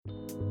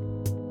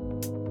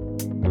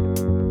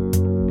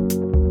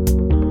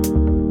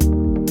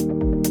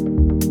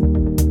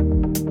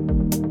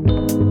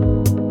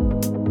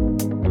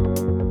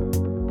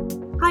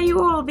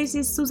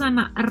this is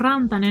Susanna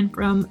Rantanen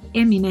from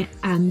Emine,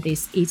 and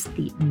this is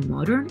the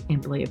Modern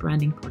Employer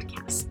Branding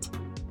Podcast.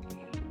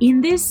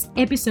 In this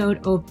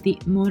episode of the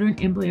Modern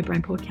Employer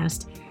Brand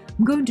Podcast,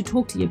 I'm going to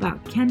talk to you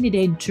about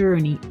candidate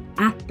journey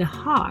at the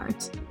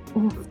heart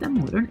of the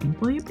modern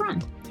employer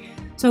brand.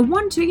 So I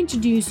want to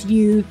introduce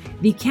you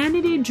the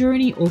candidate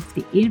journey of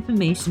the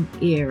information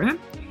era.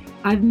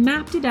 I've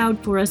mapped it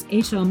out for us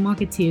HR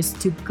marketeers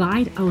to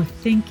guide our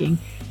thinking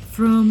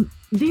from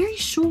very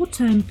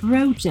short-term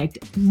project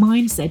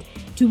mindset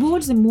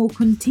towards a more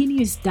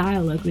continuous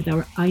dialogue with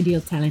our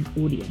ideal talent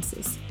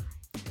audiences.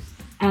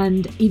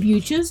 And if you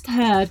just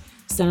heard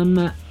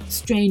some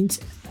strange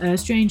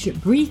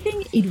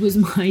breathing, it was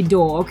my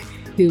dog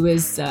who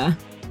was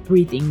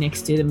breathing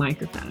next to the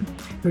microphone.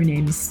 Her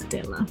name is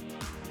Stella.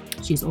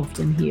 She's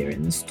often here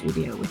in the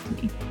studio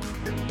with me.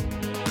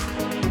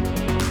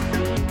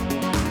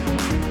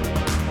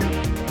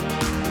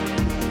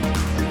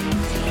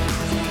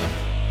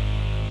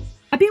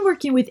 I've been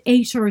working with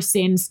HR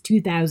since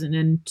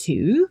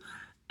 2002.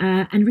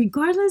 And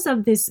regardless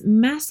of this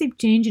massive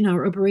change in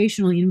our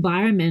operational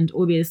environment,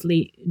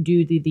 obviously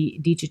due to the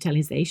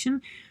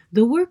digitalization,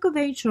 the work of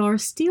HR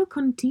still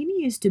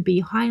continues to be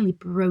highly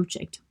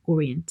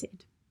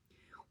project-oriented.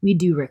 We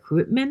do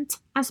recruitment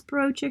as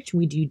projects,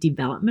 we do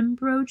development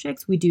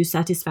projects, we do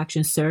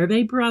satisfaction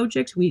survey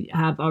projects, we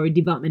have our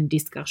development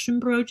discussion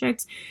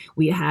projects,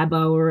 we have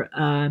our,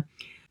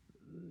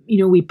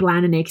 we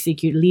plan and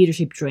execute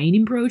leadership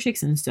training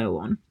projects and so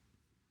on.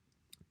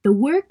 The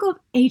work of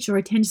HR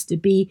tends to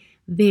be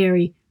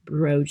very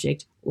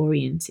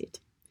project-oriented.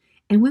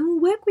 And when we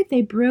work with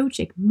a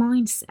project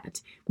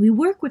mindset, we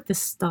work with the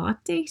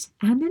start date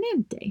and an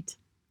end date.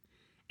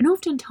 And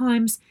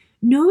oftentimes,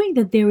 knowing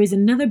that there is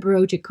another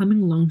project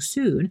coming along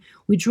soon,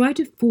 we try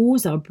to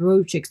force our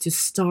projects to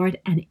start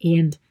and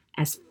end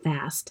as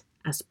fast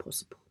as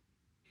possible.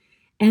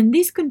 And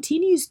this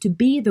continues to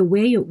be the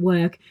way of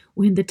work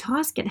when the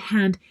task at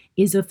hand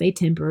is of a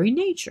temporary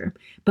nature.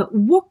 But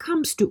what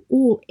comes to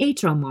all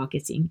HR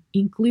marketing,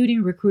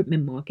 including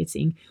recruitment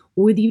marketing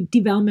or the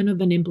development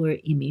of an employer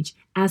image,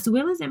 as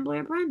well as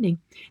employer branding,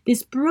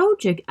 this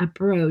project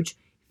approach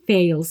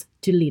fails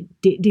to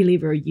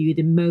deliver you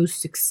the most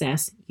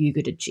success you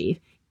could achieve,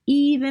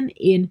 even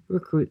in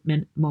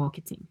recruitment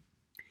marketing.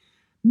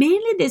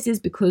 Mainly this is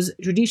because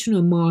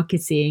traditional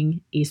marketing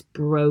is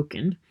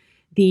broken.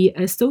 The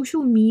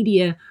social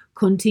media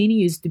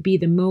continues to be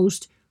the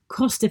most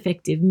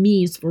cost-effective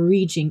means for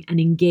reaching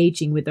and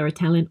engaging with our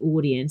talent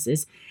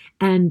audiences.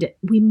 And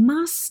we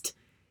must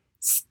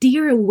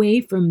steer away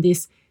from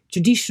this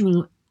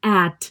traditional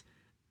ad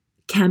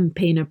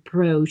campaign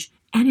approach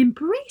and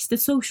embrace the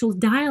social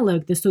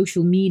dialogue the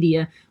social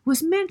media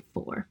was meant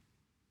for.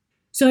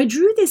 So I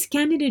drew this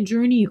candidate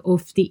journey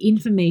of the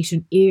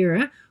information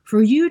era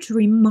for you to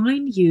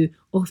remind you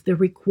of the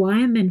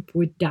requirement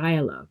for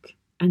dialogue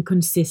and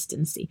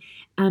consistency,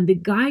 and to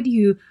guide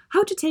you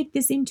how to take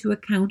this into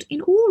account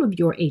in all of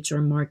your HR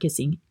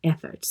marketing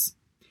efforts.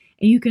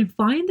 And you can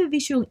find the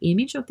visual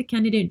image of the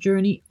candidate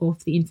journey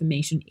of the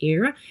information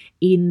era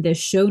in the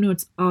show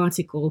notes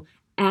article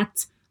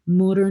at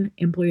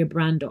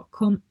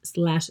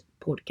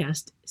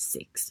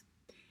modernemployerbrand.com/podcast6.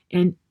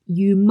 And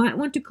you might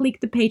want to click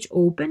the page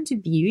open to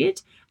view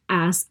it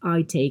as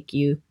I take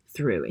you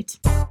through it.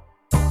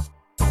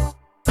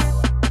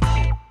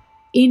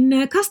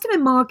 In customer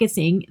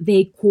marketing,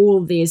 they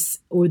call this,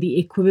 or the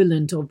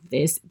equivalent of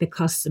this, the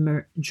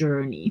customer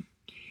journey.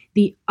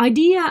 The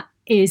idea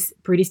is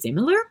pretty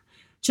similar.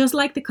 Just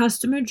like the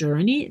customer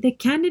journey, the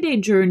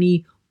candidate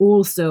journey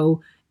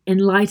also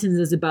enlightens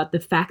us about the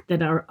fact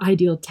that our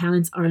ideal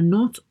talents are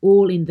not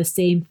all in the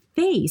same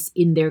phase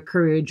in their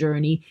career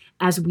journey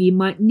as we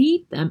might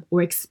need them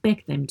or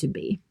expect them to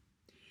be.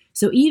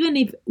 So even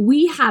if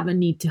we have a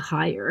need to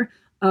hire,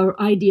 our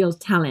ideal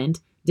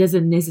talent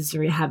doesn't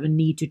necessarily have a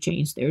need to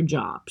change their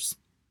jobs.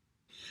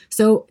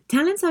 So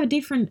talents have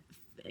different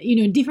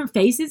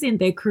phases in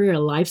their career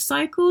life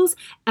cycles,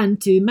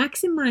 and to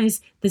maximize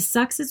the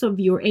success of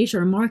your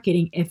HR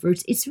marketing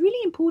efforts, it's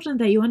really important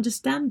that you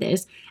understand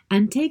this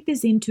and take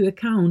this into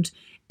account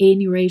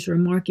in your HR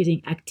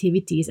marketing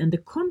activities and the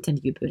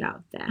content you put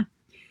out there.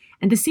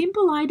 And the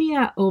simple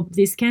idea of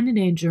this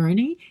candidate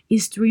journey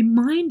is to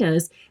remind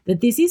us that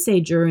this is a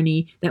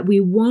journey that we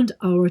want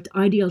our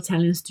ideal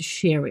talents to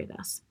share with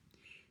us.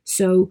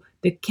 So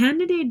the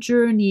candidate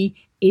journey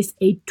is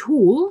a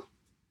tool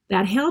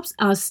that helps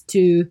us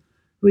to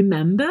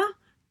remember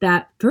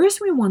that first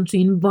we want to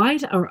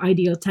invite our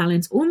ideal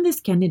talents on this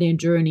candidate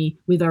journey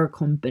with our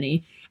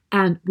company,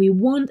 and we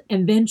want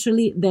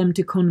eventually them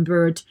to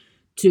convert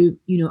to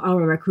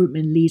our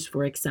recruitment leads,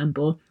 for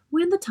example,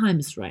 when the time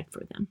is right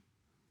for them.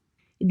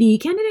 The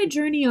candidate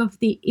journey of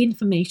the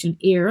information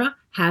era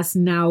has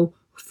now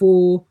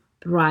 4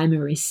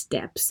 primary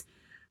steps.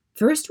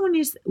 First one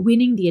is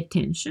winning the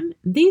attention.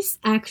 This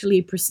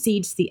actually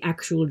precedes the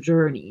actual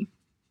journey.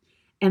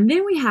 And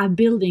then we have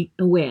building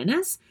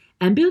awareness.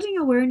 And building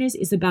awareness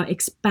is about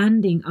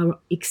expanding our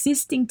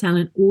existing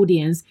talent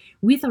audience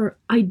with our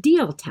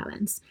ideal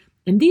talents.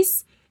 And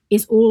this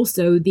is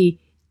also the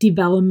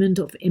development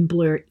of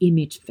employer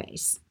image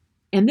phase.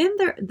 And then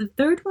the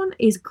third one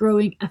is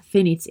growing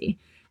affinity.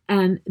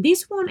 And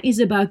this one is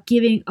about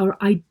giving our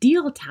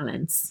ideal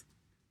talents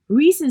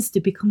reasons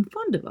to become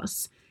fond of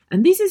us.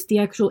 And this is the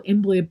actual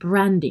employer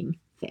branding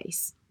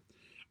phase.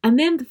 And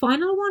then the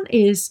final one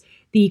is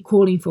the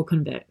calling for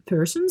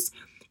conversions.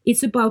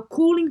 It's about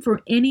calling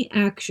for any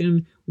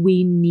action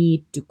we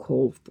need to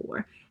call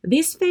for.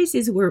 This phase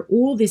is where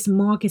all this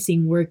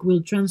marketing work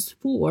will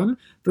transform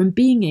from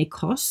being a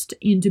cost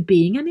into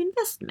being an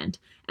investment.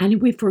 And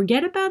if we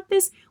forget about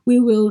this, we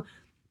will,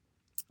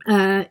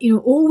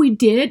 all we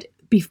did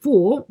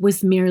before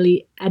was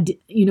merely,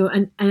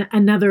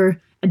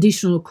 another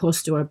additional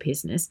cost to our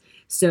business.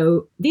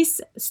 So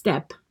this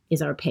step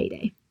is our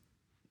payday.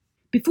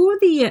 Before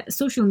the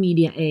social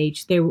media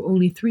age, there were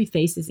only 3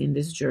 phases in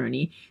this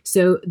journey.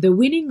 So the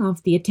winning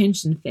of the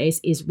attention phase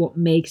is what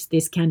makes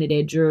this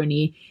candidate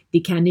journey the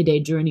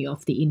candidate journey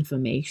of the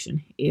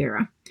information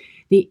era.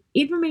 The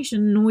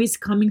information noise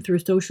coming through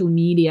social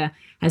media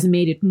has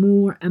made it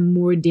more and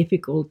more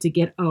difficult to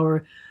get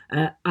our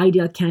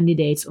ideal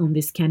candidates on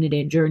this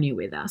candidate journey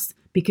with us,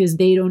 because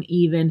they don't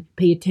even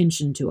pay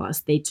attention to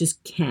us. They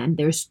just can't.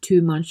 There's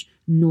too much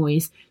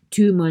noise,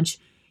 too much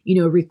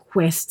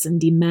requests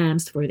and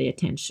demands for the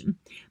attention.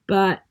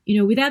 But,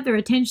 without their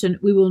attention,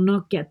 we will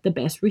not get the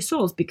best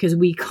results because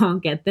we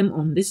can't get them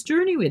on this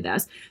journey with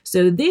us.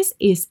 So this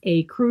is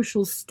a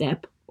crucial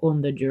step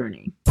on the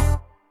journey.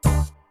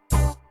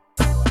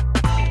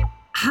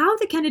 How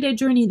the candidate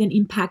journey then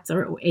impacts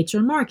our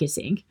HR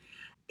marketing.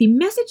 The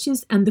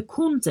messages and the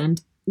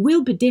content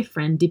will be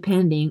different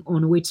depending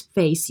on which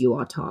phase you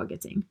are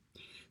targeting.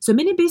 So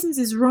many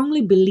businesses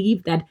wrongly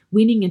believe that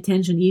winning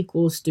attention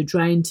equals to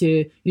trying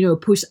to,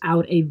 push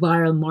out a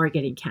viral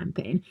marketing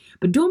campaign.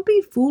 But don't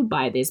be fooled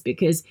by this,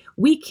 because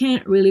we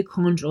can't really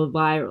control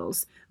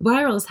virals.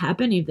 Virals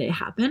happen if they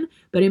happen,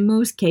 but in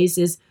most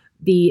cases,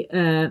 the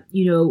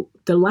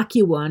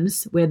lucky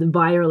ones where the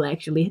viral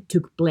actually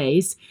took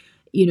place,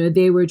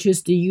 they were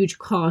just a huge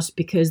cost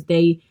because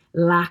they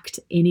lacked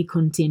any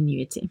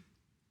continuity.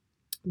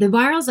 The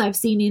virals I've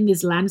seen in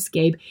this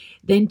landscape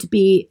then to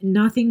be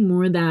nothing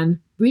more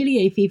than really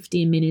a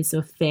 15 minutes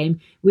of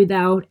fame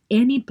without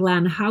any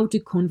plan how to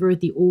convert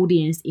the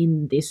audience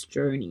in this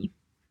journey.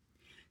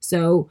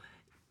 So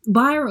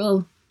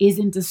viral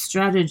isn't a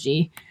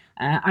strategy.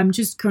 I'm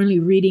just currently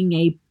reading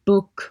a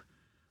book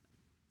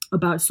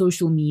about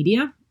social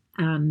media,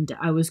 and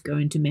I was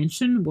going to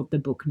mention what the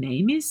book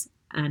name is,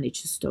 and it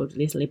just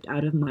totally slipped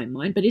out of my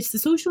mind. But it's the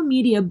social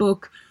media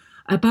book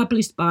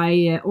published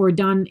by or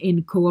done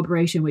in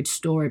cooperation with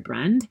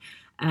StoryBrand,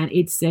 and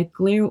it's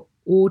Claire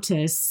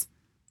Oates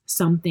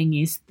something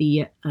is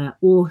the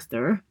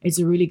author. It's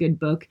a really good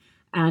book,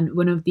 and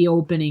one of the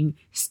opening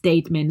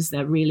statements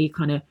that really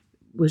kind of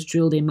was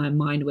drilled in my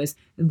mind was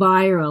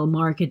viral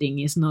marketing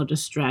is not a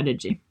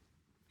strategy.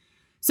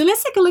 So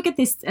let's take a look at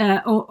this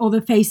all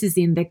the phases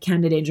in the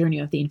candidate journey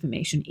of the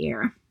information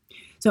era.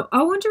 So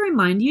I want to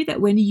remind you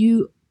that when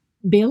you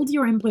build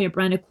your employer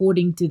brand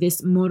according to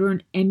this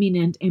modern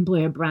eminent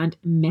employer brand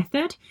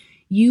method,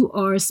 you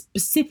are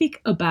specific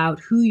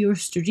about who your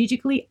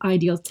strategically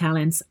ideal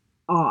talents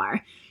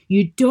are.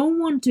 You don't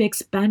want to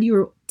expand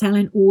your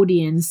talent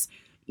audience,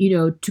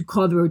 to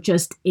cover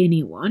just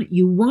anyone.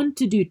 You want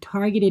to do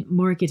targeted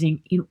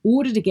marketing in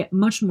order to get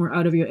much more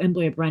out of your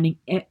employer branding,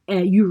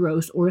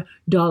 euros or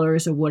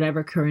dollars or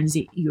whatever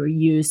currency you're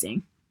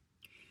using.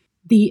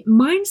 The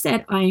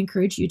mindset I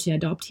encourage you to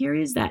adopt here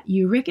is that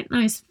you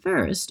recognize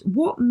first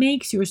what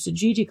makes your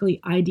strategically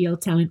ideal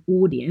talent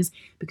audience,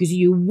 because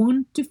you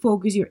want to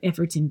focus your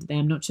efforts into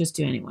them, not just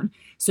to anyone.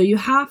 So you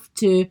have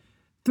to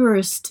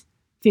first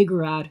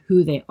figure out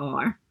who they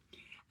are.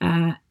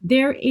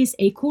 There is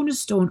a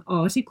cornerstone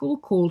article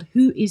called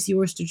 "Who is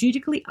Your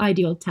Strategically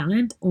Ideal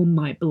Talent" on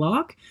my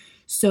blog.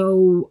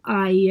 So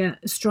I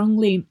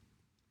strongly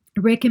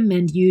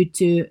recommend you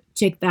to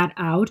check that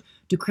out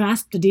to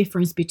grasp the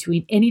difference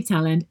between any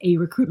talent, a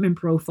recruitment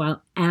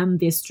profile, and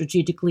this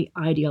strategically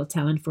ideal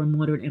talent for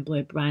modern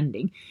employer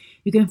branding.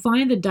 You can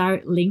find the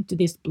direct link to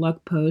this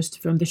blog post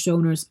from the show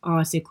notes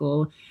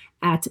article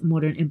at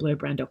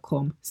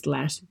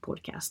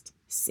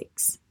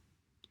modernemployerbrand.com/podcast6.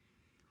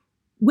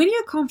 When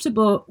you're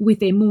comfortable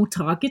with a more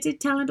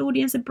targeted talent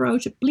audience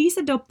approach, please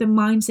adopt the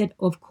mindset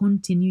of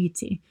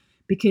continuity,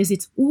 because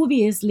it's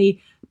obviously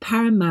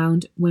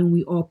paramount when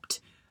we opt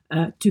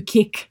to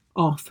kick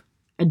off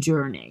a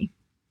journey.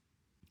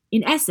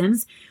 In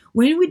essence,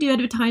 when we do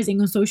advertising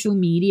on social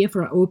media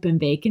for our open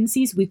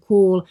vacancies, we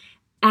call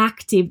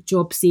active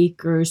job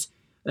seekers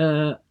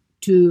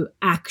to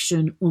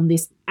action on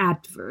this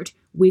advert.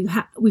 We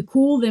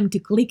call them to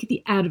click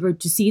the advert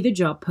to see the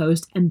job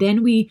post, and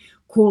then we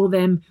call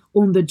them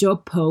on the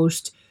job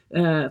post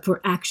for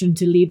action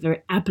to leave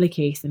their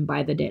application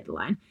by the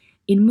deadline.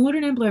 In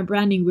modern employer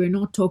branding, we're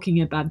not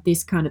talking about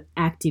this kind of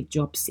active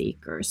job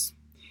seekers.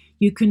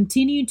 You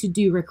continue to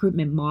do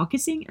recruitment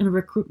marketing and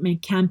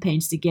recruitment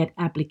campaigns to get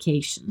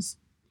applications.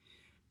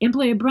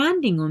 Employer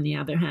branding, on the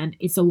other hand,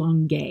 it's a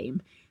long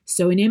game.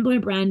 So in employer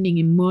branding,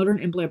 in modern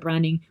employer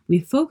branding, we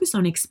focus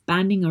on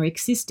expanding our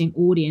existing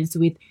audience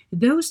with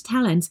those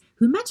talents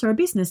who match our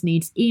business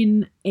needs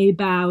in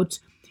about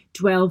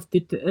 12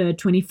 to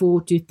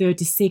 24 to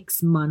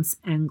 36 months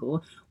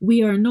angle.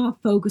 We are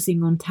not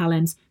focusing on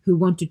talents who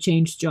want to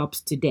change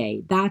jobs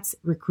today. That's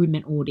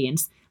recruitment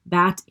audience.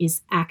 That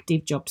is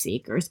active job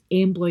seekers.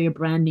 Employer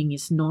branding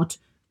is not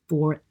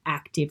for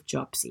active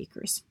job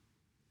seekers.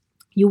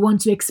 You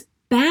want to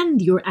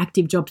expand your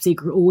active job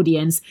seeker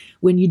audience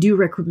when you do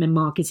recruitment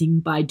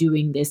marketing by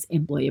doing this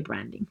employer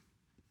branding.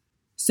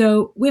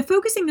 So we're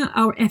focusing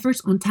our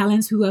efforts on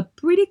talents who are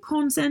pretty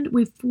content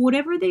with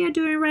whatever they are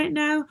doing right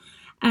now.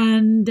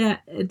 And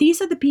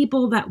these are the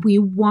people that we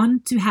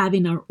want to have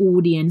in our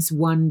audience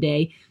one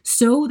day,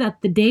 so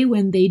that the day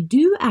when they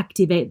do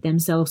activate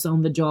themselves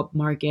on the job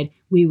market,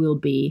 we will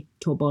be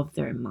top of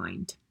their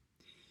mind.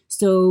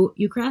 So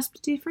you grasp the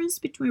difference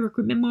between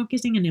recruitment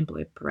marketing and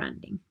employer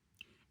branding.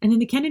 And then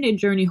the candidate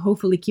journey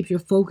hopefully keeps your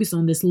focus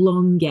on this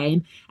long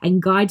game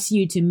and guides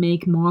you to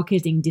make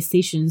marketing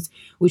decisions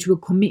which will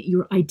commit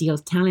your ideal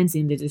talents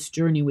into this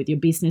journey with your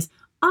business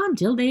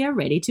until they are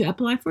ready to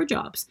apply for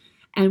jobs.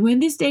 And when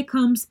this day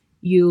comes,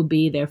 you'll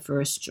be their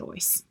first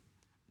choice.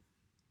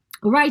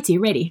 Alrighty,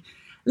 ready.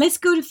 Let's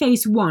go to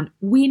phase 1,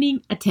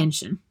 winning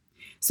attention.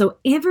 So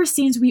ever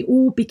since we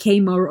all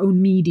became our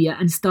own media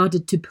and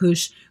started to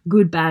push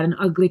good, bad, and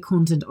ugly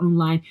content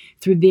online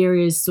through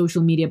various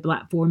social media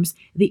platforms,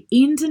 the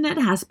internet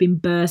has been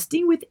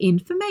bursting with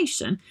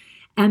information.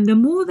 And the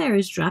more there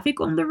is traffic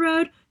on the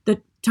road,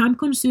 the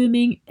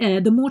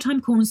more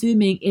time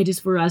consuming it is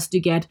for us to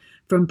get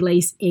from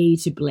place A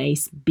to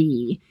place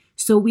B.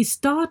 So we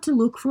start to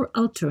look for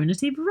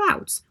alternative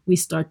routes. We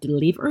start to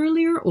leave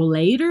earlier or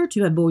later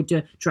to avoid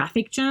the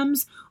traffic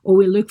jams, or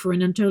we look for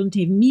an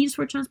alternative means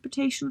for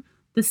transportation.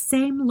 The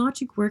same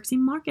logic works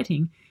in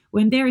marketing.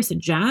 When there is a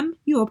jam,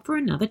 you opt for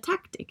another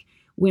tactic.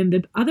 When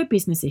the other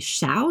businesses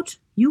shout,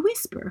 you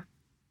whisper.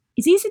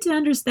 It's easy to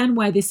understand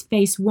why this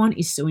phase 1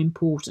 is so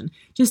important.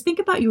 Just think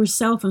about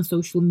yourself on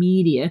social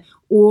media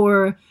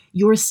or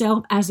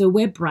yourself as a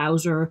web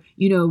browser,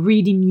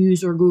 reading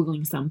news or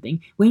Googling something.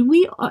 When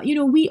we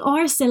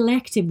are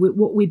selective with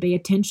what we pay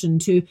attention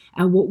to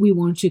and what we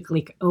want to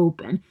click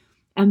open.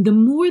 And the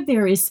more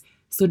there is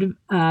sort of,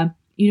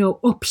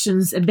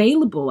 options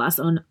available us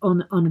on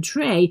a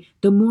tray,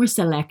 the more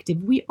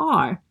selective we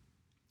are.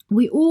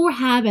 We all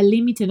have a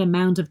limited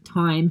amount of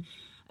time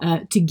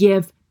to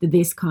give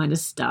this kind of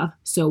stuff,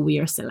 so we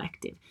are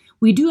selective.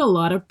 We do a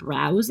lot of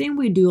browsing,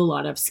 we do a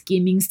lot of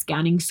skimming,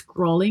 scanning,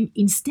 scrolling,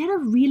 instead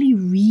of really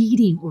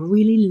reading or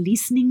really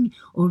listening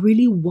or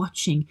really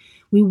watching.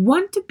 We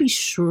want to be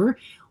sure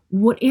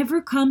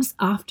whatever comes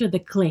after the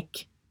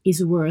click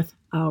is worth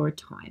our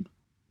time.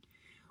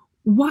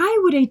 Why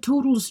would a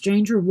total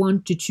stranger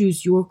want to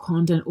choose your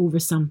content over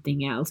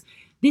something else?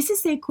 This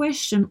is a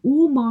question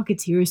all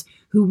marketers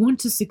who want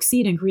to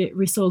succeed and create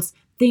results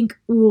think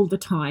all the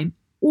time.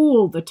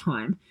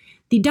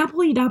 The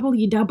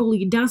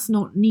www does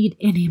not need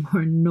any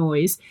more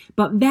noise,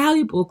 but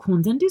valuable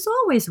content is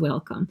always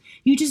welcome.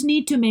 You just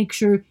need to make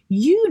sure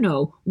you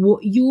know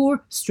what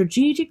your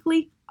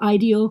strategically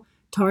ideal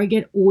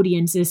target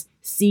audiences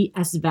see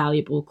as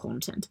valuable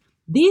content.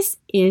 This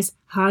is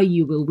how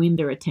you will win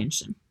their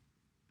attention.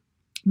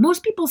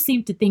 Most people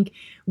seem to think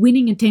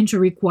winning attention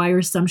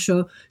requires some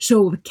show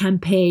of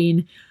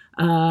campaign,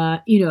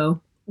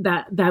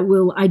 that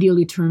will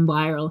ideally turn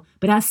viral.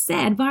 But as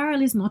said,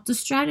 viral is not the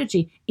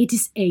strategy. It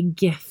is a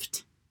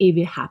gift if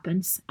it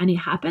happens. And it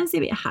happens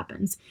if it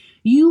happens.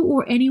 You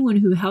or anyone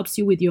who helps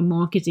you with your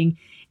marketing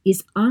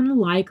is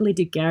unlikely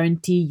to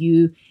guarantee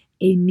you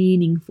a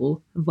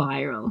meaningful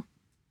viral.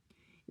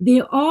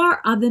 There are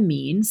other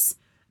means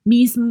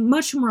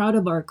much more out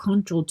of our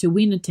control to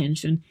win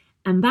attention,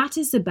 and that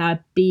is about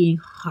being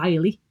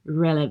highly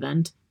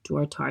relevant to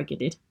our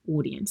targeted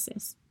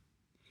audiences.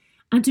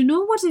 And to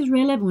know what is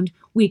relevant,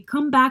 we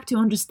come back to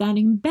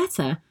understanding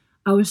better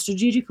our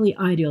strategically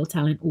ideal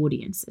talent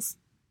audiences.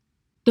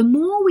 The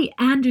more we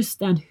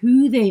understand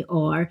who they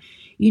are,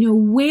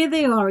 where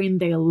they are in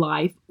their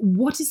life,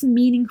 what is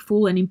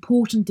meaningful and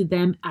important to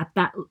them at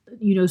that,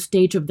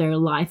 stage of their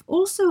life,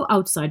 also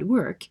outside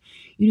work,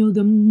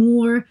 the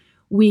more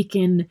we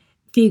can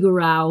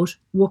figure out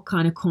what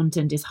kind of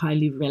content is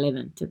highly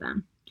relevant to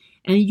them.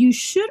 And you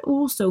should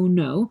also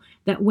know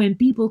that when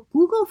people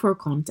Google for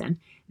content,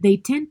 they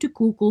tend to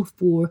Google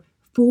for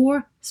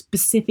 4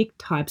 specific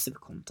types of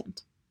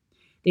content.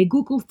 They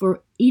Google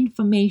for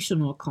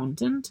informational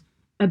content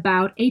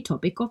about a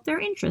topic of their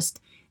interest.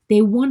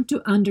 They want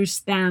to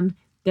understand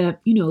the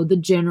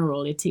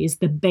generalities,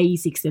 the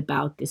basics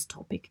about this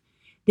topic.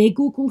 They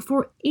Google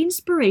for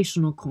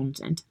inspirational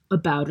content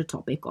about a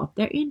topic of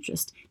their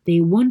interest.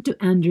 They want to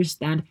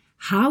understand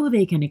how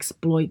they can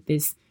exploit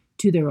this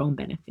to their own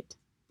benefit.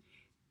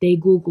 They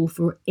Google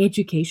for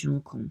educational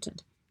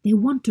content. They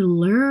want to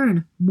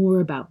learn more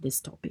about this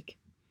topic.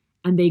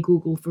 And they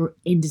Google for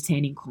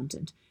entertaining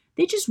content.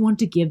 They just want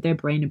to give their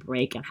brain a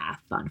break and have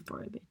fun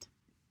for a bit.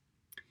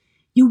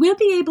 You will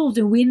be able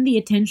to win the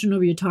attention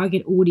of your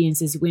target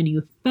audiences when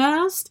you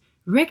first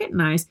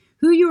recognize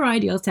who your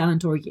ideal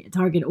talent or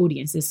target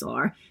audiences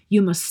are.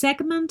 You must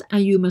segment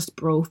and you must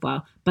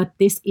profile, but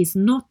this is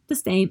not the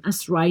same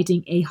as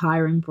writing a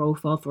hiring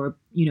profile for,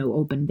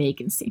 open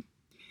vacancy.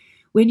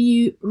 When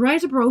you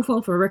write a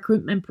profile for a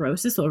recruitment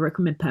process or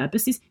recruitment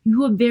purposes,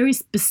 you are very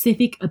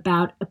specific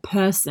about a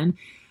person,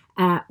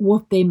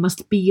 what they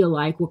must be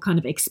like, what kind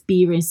of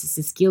experiences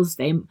and skills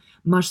they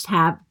must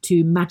have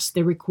to match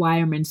the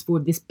requirements for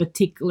this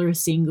particular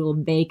single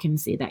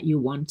vacancy that you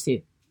want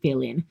to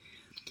fill in.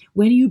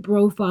 When you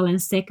profile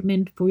and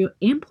segment for your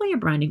employer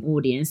branding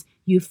audience,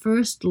 you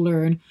first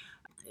learn,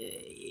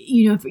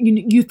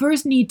 you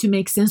first need to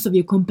make sense of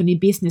your company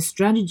business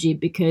strategy,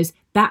 because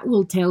that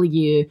will tell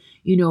you,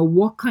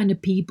 what kind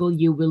of people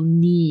you will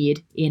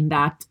need in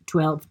that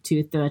 12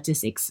 to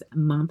 36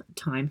 month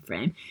time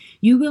frame.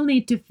 You will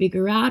need to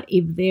figure out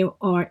if there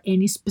are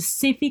any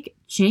specific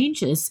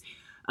changes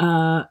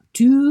to,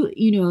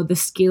 the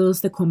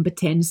skills, the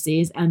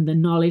competencies, and the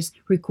knowledge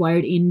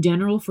required in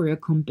general for your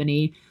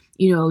company,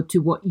 to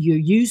what you're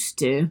used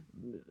to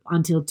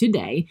until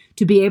today,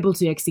 to be able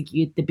to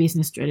execute the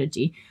business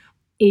strategy.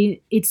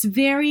 It's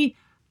very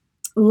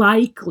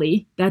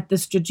likely that the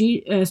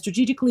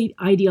strategically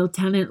ideal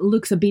talent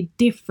looks a bit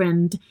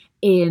different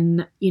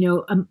in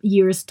a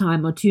year's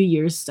time or 2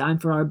 years' time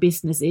for our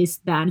businesses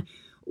than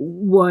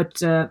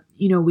what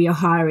we are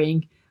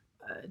hiring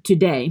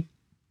today.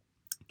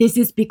 This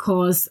is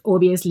because,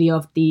 obviously,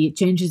 of the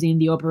changes in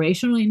the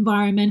operational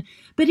environment,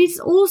 but it's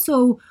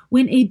also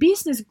when a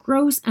business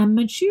grows and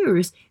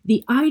matures,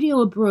 the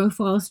ideal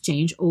profiles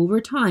change over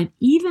time,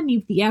 even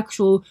if the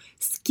actual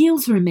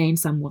skills remain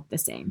somewhat the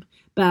same.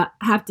 But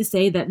I have to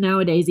say that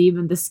nowadays,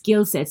 even the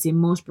skill sets in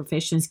most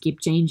professions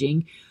keep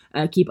changing,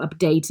 keep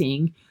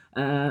updating.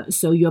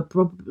 So you're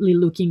probably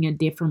looking at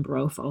different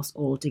profiles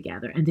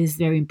altogether. And this is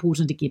very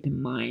important to keep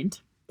in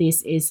mind.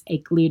 This is a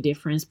clear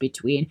difference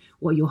between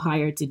what you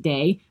hire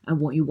today and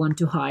what you want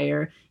to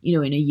hire,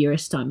 in a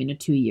year's time, in a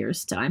 2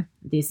 years' time.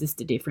 This is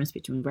the difference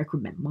between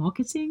recruitment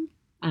marketing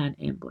and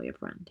employer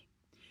branding.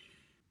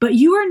 But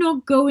you are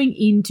not going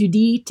into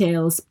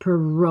details per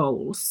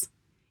roles.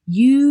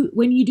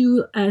 When you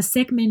do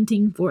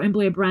segmenting for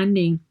employer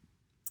branding,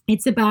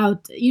 it's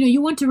about,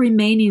 you want to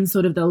remain in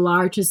sort of the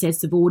larger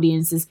sets of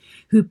audiences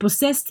who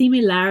possess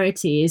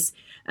similarities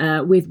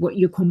with what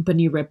your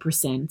company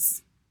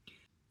represents.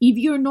 If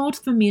you're not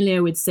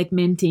familiar with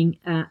segmenting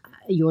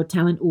your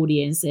talent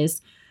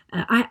audiences,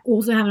 I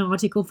also have an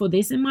article for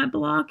this in my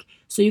blog,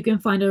 so you can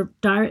find a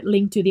direct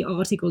link to the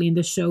article in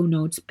the show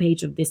notes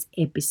page of this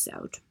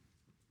episode.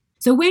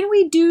 So when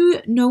we do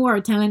know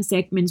our talent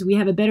segments, we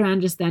have a better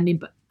understanding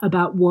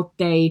about what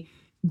they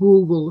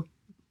Google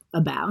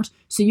about.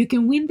 So you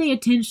can win their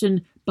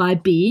attention by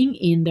being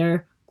in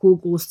their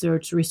Google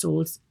search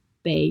results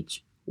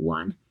page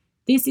 1.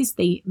 This is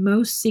the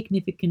most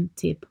significant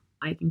tip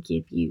I can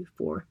give you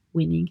for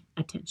winning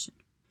attention.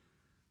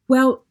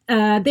 Well,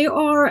 there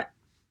are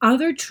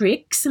other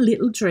tricks,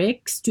 little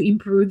tricks to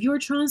improve your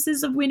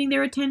chances of winning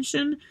their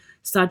attention,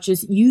 such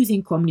as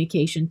using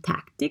communication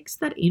tactics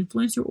that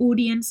influence your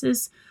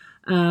audiences.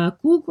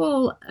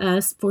 Google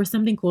for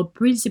something called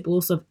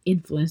Principles of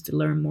Influence to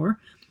learn more.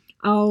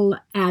 I'll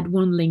add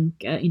one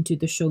link into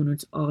the show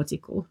notes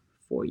article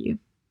for you.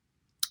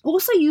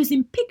 Also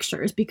using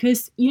pictures,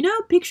 because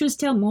pictures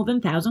tell more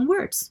than 1,000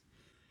 words.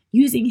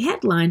 Using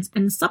headlines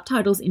and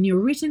subtitles in your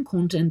written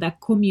content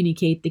that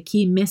communicate the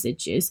key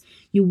messages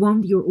you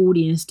want your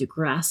audience to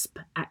grasp,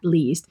 at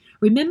least.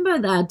 Remember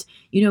that,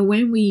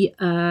 when we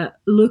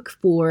look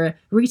for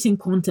written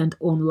content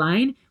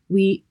online,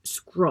 we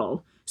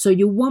scroll. So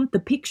you want the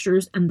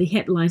pictures and the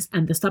headlines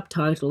and the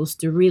subtitles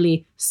to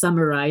really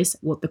summarize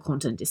what the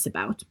content is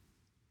about.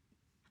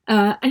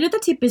 Another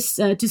tip is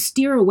to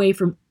steer away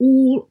from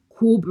all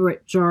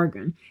corporate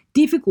jargon,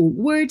 difficult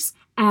words,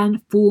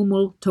 and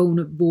formal tone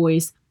of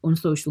voice on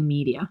social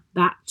media.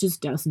 That just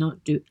does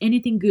not do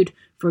anything good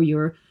for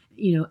your,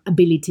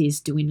 abilities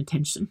to win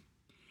attention.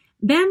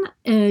 Then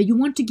you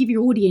want to give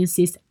your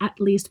audiences at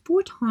least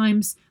 4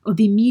 times of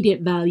the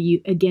immediate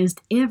value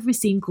against every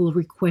single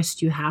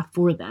request you have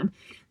for them.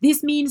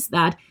 This means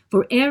that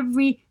for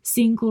every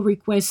single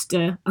request,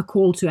 a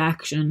call to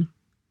action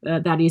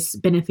that is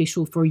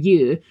beneficial for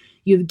you,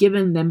 you've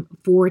given them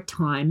 4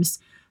 times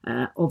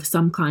of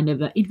some kind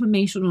of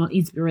informational,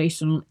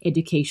 inspirational,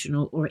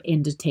 educational, or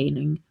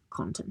entertaining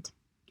content.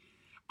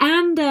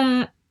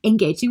 And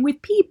engaging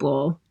with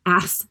people,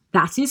 as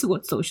that is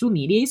what social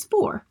media is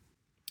for.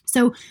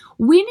 So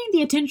winning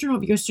the attention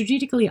of your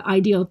strategically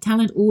ideal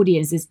talent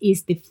audiences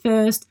is the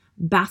first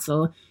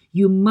battle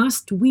you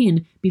must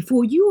win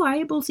before you are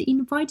able to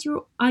invite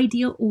your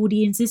ideal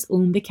audiences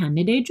on the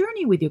candidate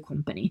journey with your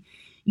company.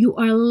 You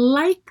are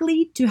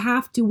likely to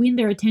have to win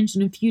their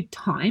attention a few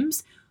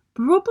times,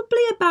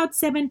 probably about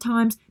 7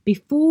 times,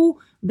 before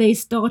they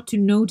start to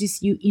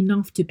notice you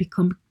enough to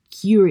become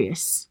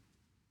curious.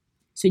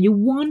 So you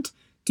want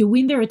to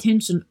win their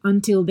attention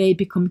until they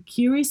become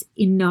curious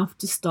enough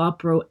to start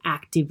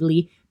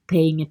proactively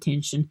paying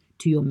attention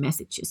to your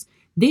messages.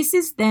 This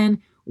is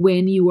then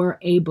when you are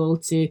able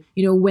to,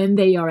 when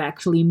they are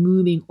actually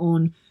moving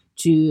on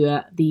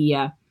to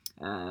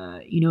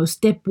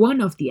step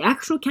one of the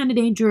actual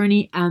candidate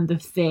journey and the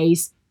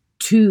phase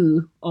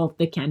two of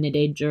the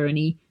candidate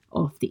journey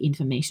of the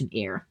information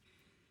era.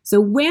 So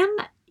when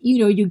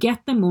you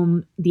get them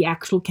on the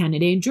actual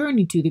candidate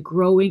journey to the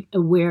growing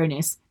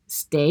awareness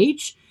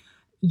stage,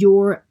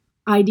 your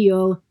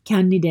ideal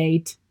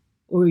candidate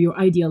or your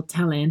ideal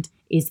talent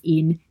is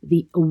in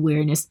the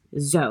awareness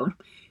zone.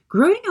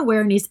 Growing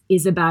awareness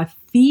is about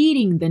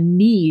feeding the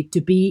need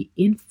to be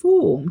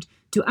informed,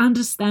 to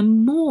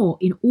understand more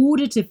in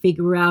order to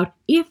figure out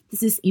if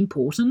this is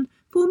important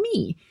for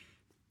me.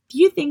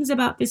 Few things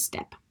about this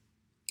step.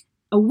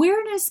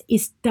 Awareness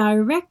is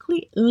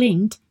directly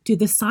linked to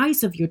the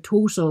size of your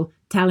total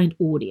talent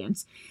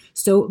audience.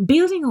 So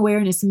building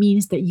awareness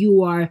means that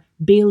you are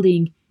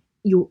building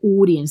your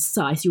audience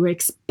size, you're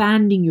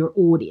expanding your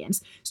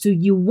audience. So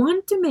you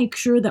want to make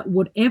sure that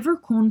whatever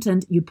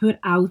content you put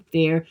out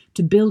there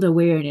to build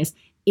awareness,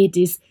 it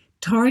is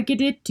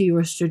targeted to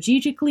your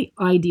strategically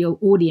ideal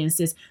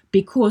audiences,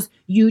 because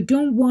you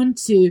don't want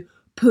to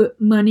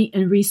put money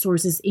and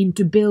resources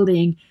into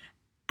building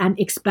and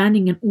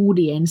expanding an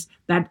audience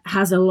that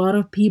has a lot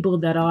of people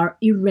that are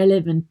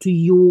irrelevant to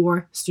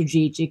your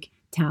strategic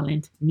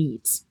talent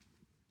needs.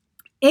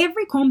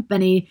 Every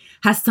company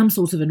has some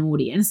sort of an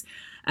audience.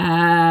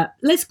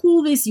 Let's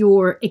call this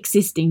your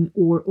existing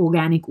or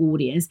organic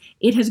audience.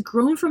 It has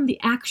grown from the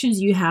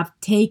actions you have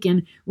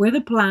taken,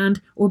 whether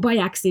planned or by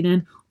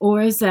accident,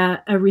 or as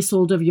a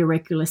result of your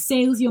regular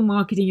sales, your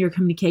marketing, your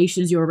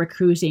communications, your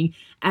recruiting,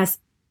 as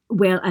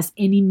well as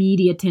any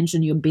media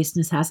attention your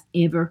business has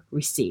ever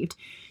received.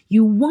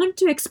 You want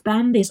to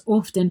expand this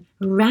often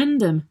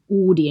random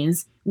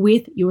audience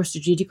with your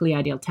strategically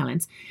ideal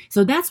talents.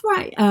 So that's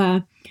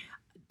why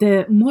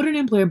the modern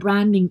employer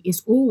branding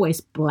is always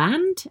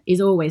planned,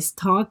 is always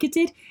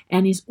targeted,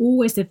 and is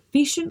always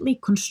efficiently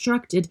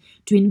constructed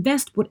to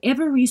invest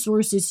whatever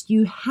resources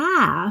you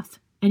have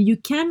and you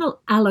can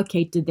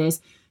allocate to this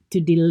to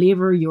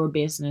deliver your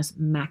business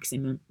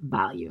maximum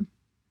value.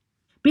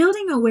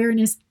 Building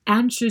awareness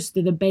answers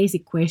to the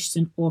basic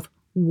question of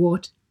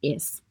what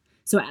is.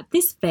 So at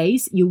this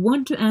phase, you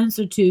want to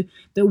answer to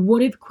the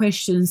what if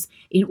questions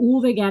in all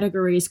the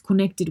categories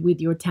connected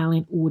with your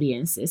talent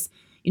audiences.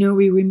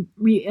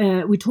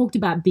 We talked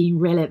about being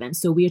relevant.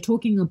 So we are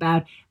talking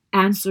about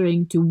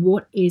answering to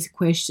what is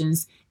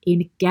questions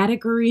in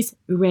categories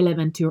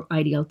relevant to your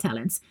ideal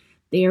talents.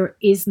 There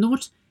is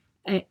not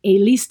a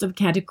list of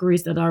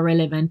categories that are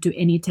relevant to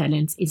any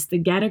talents. It's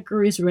the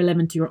categories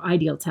relevant to your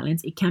ideal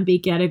talents. It can be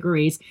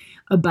categories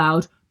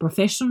about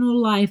professional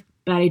life,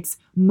 but it's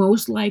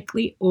most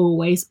likely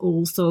always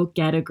also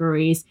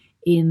categories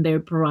in their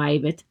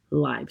private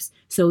lives.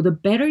 So the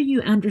better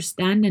you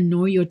understand and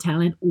know your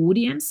talent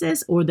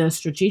audiences or the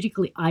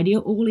strategically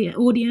ideal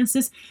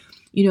audiences,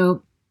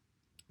 the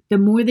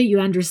more that you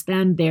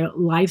understand their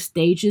life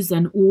stages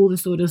and all the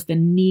sort of the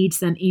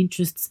needs and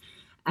interests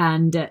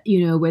and,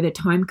 where the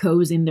time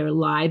goes in their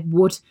life,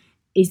 what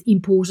is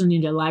important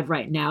in their life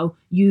right now,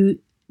 you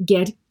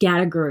get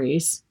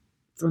categories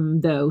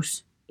from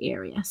those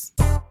areas.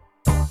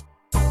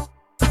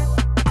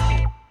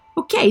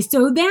 Okay,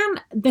 so then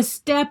the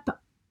step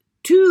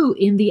 2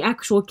 in the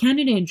actual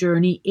candidate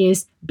journey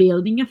is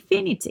building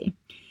affinity.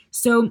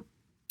 So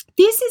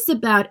this is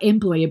about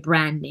employer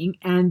branding,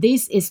 and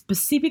this is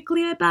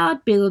specifically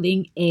about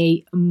building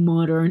a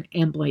modern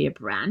employer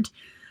brand.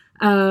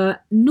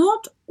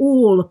 Not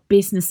all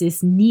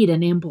businesses need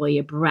an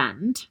employer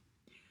brand.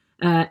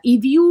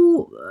 If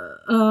you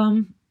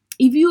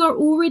are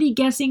already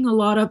getting a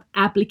lot of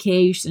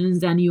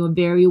applications and you are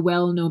very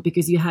well known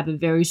because you have a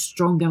very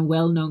strong and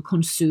well known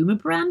consumer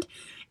brand,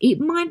 it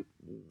might,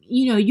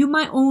 you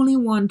might only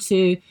want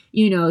to,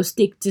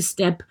 stick to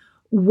step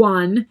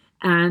 1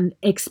 and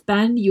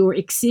expand your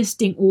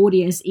existing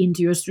audience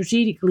into your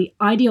strategically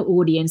ideal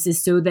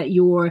audiences so that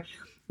your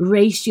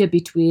ratio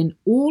between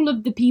all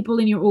of the people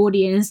in your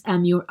audience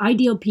and your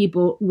ideal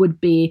people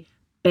would be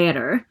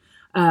better.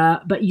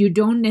 But you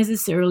don't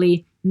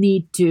necessarily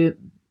need to,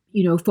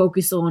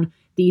 focus on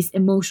these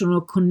emotional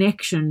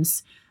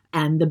connections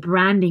and the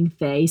branding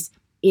phase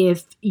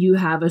if you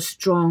have a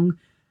strong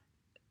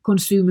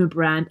consumer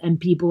brand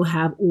and people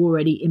have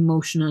already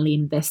emotionally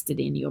invested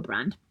in your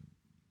brand.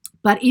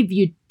 But if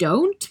you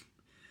don't,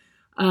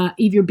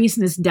 if your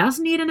business does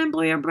need an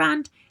employer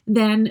brand,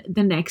 then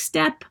the next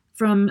step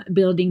from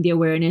building the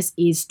awareness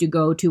is to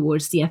go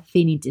towards the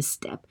affinity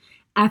step.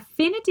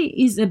 Affinity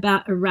is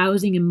about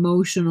arousing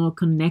emotional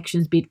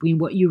connections between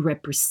what you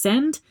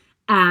represent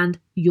and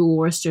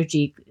your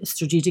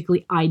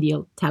strategically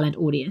ideal talent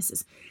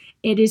audiences.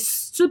 It is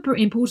super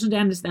important to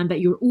understand that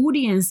your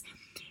audience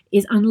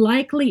is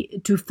unlikely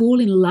to fall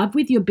in love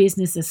with your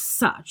business as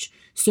such.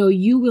 So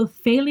you will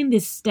fail in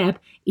this step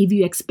if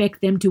you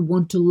expect them to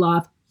want to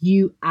love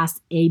you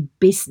as a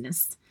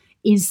business.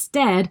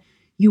 Instead,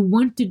 you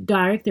want to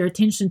direct their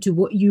attention to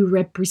what you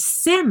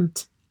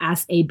represent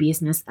as a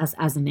business,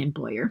 as an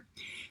employer.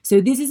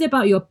 So this is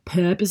about your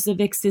purpose of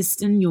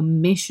existence, your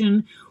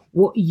mission,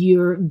 what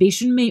your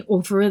vision may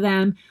offer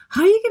them,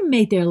 how you can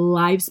make their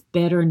lives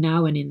better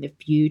now and in the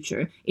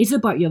future. It's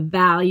about your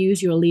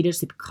values, your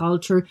leadership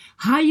culture,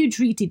 how you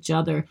treat each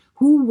other,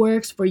 who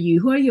works for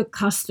you, who are your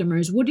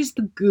customers, what is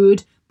the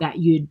good that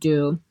you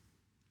do.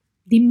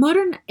 The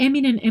modern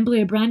eminent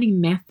employer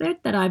branding method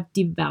that I've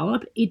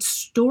developed, it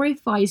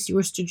storyfies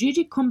your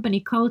strategic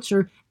company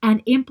culture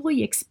and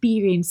employee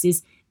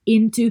experiences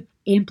into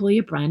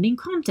employer branding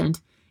content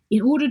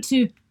in order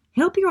to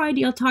help your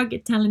ideal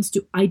target talents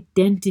to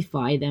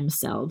identify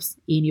themselves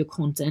in your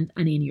content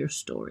and in your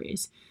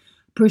stories.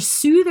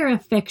 Pursue their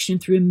affection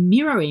through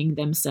mirroring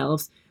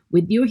themselves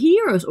with your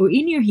heroes or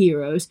in your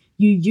heroes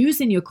you use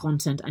in your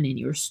content and in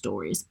your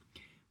stories.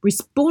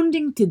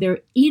 Responding to their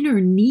inner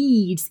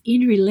needs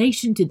in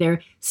relation to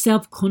their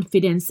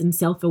self-confidence and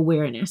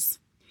self-awareness,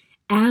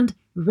 and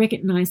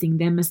recognizing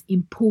them as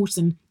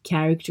important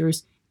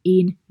characters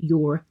in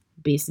your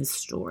business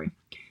story.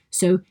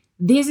 So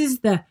this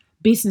is the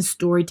business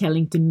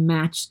storytelling to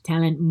match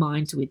talent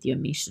minds with your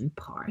mission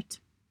part.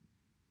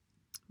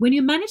 When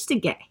you manage to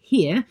get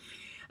here,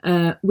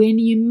 when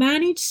you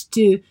manage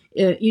to,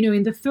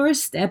 in the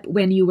first step,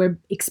 when you were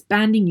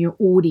expanding your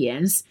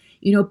audience,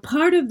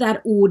 part of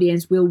that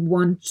audience will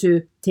want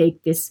to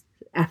take this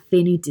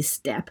affinity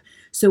step.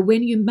 So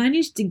when you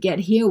manage to get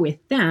here with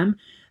them,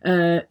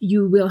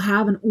 you will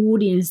have an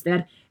audience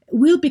that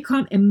will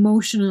become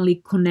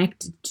emotionally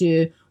connected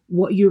to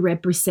what you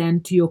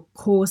represent, to your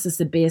cause as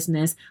a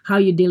business, how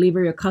you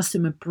deliver your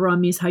customer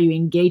promise, how you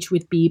engage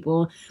with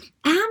people.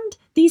 And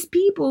these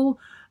people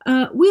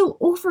will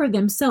offer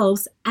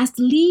themselves as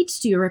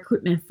leads to your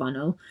recruitment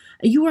funnel.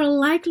 You are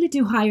likely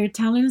to hire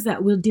talents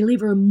that will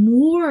deliver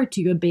more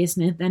to your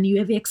business than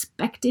you ever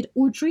expected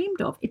or dreamed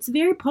of. It's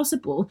very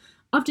possible.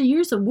 After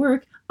years of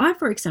work, I,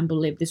 for example,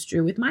 lived this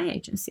through with my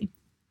agency.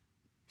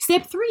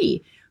 Step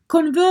 3,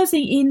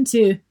 conversing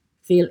into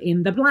fill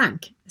in the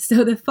blank.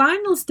 So the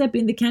final step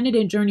in the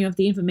candidate journey of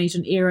the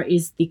information era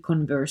is the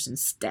conversion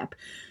step.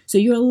 So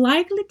you're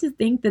likely to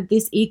think that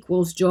this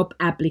equals job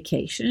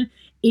application.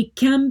 It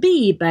can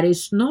be, but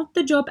it's not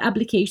the job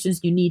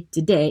applications you need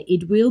today.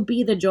 It will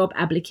be the job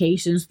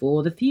applications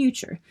for the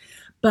future.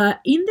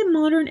 But in the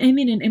modern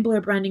eminent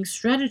employer branding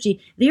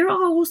strategy, there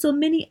are also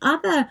many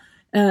other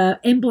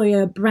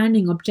employer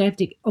branding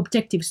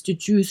objectives to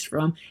choose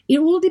from. It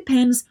all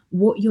depends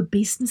what your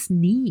business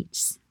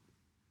needs.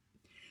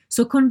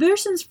 So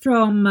conversions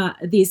from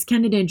this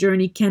candidate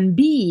journey can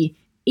be,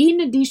 in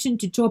addition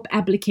to job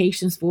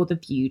applications for the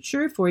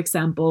future, for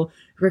example,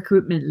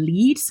 recruitment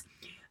leads,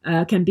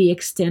 can be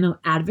external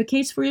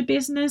advocates for your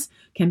business,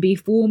 can be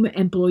former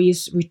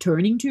employees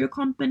returning to your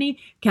company,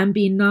 can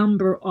be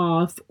number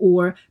of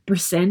or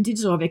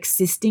percentage of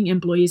existing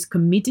employees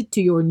committed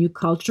to your new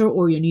culture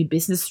or your new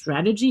business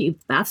strategy, if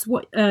that's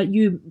what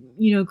you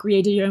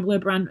created your employer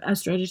brand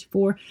strategy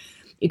for.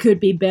 It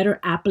could be better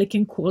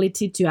applicant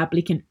quality to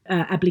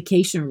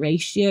application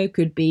ratio. It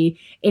could be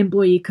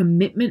employee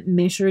commitment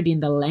measured in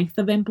the length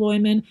of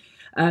employment.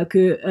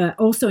 Could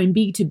also in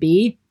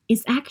B2B,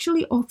 is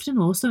actually often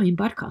also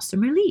inbound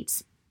customer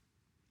leads.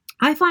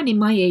 I find in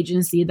my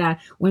agency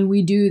that when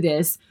we do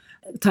this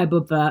type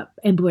of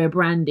employer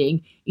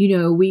branding,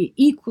 we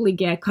equally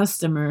get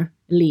customer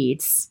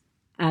leads,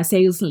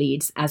 sales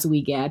leads, as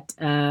we get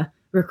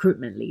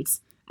recruitment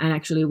leads. And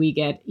actually we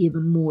get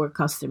even more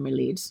customer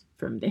leads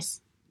from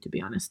this, to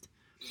be honest.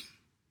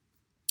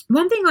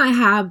 One thing I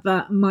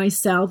have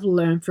myself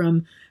learned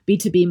from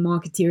B2B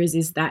marketeers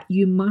is that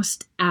you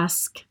must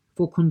ask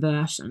for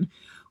conversion.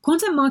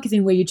 Content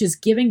marketing where you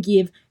just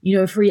give,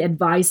 free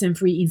advice and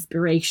free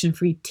inspiration,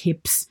 free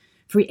tips,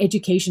 free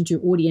education to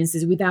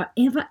audiences without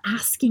ever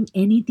asking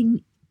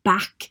anything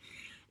back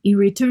in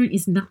return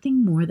is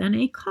nothing more than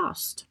a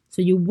cost.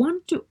 So you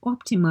want to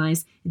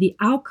optimize the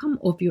outcome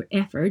of your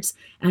efforts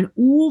and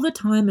all the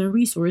time and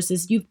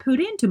resources you've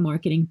put into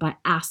marketing by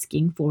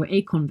asking for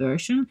a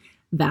conversion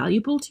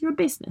valuable to your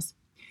business.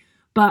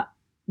 But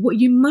what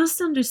you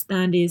must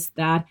understand is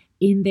that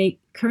in the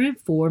current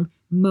form,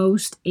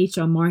 most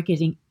HR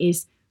marketing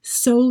is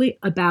solely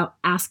about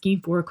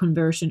asking for a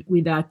conversion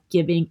without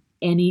giving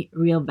any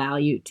real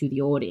value to the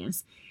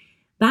audience.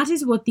 That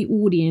is what the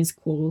audience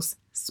calls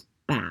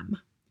spam.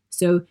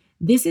 So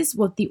this is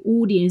what the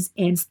audience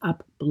ends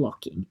up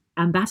blocking.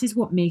 And that is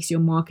what makes your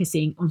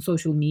marketing on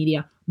social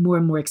media more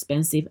and more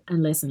expensive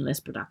and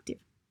less productive.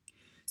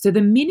 So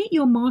the minute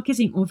your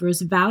marketing offers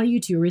value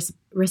to your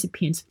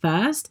recipients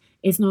first,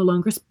 it's no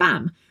longer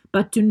spam.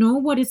 But to know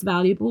what is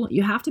valuable,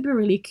 you have to be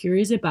really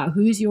curious about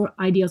who's your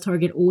ideal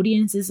target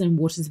audiences and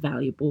what is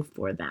valuable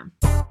for them.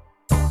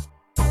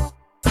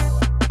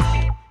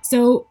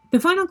 So the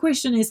final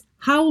question is,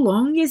 how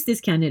long is this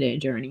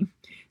candidate journey?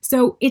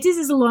 So it is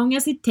as long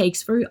as it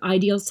takes for your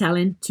ideal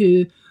talent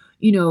to,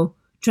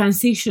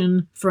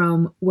 transition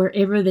from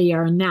wherever they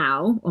are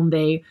now on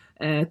their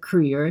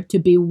career to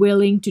be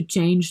willing to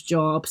change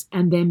jobs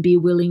and then be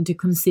willing to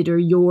consider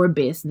your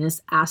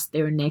business as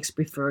their next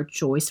preferred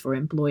choice for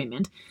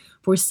employment.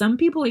 For some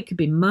people, it could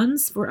be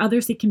months. For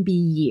others, it can be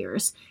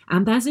years.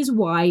 And that is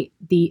why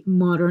the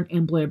modern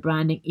employer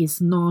branding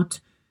is not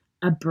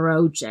a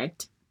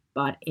project,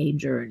 but a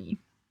journey.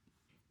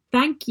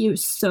 Thank you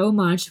so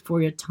much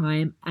for your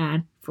time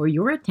and for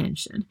your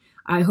attention.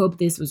 I hope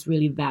this was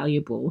really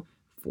valuable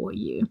for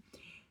you.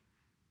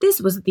 This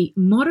was the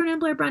Modern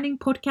Employer Branding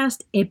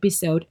Podcast,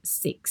 episode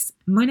 6.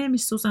 My name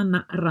is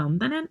Susanna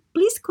Rantanen.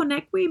 Please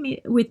connect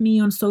with me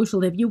on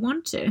social if you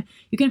want to.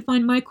 You can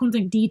find my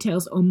contact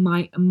details on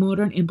my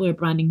Modern Employer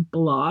Branding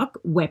blog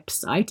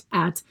website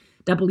at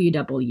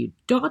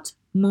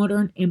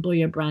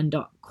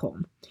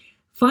www.modernemployerbrand.com.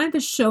 Find the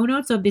show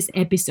notes of this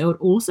episode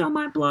also on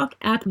my blog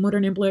at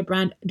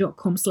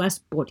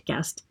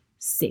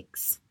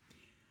modernemployerbrand.com/podcast6.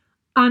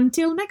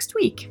 Until next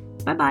week.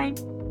 Bye-bye.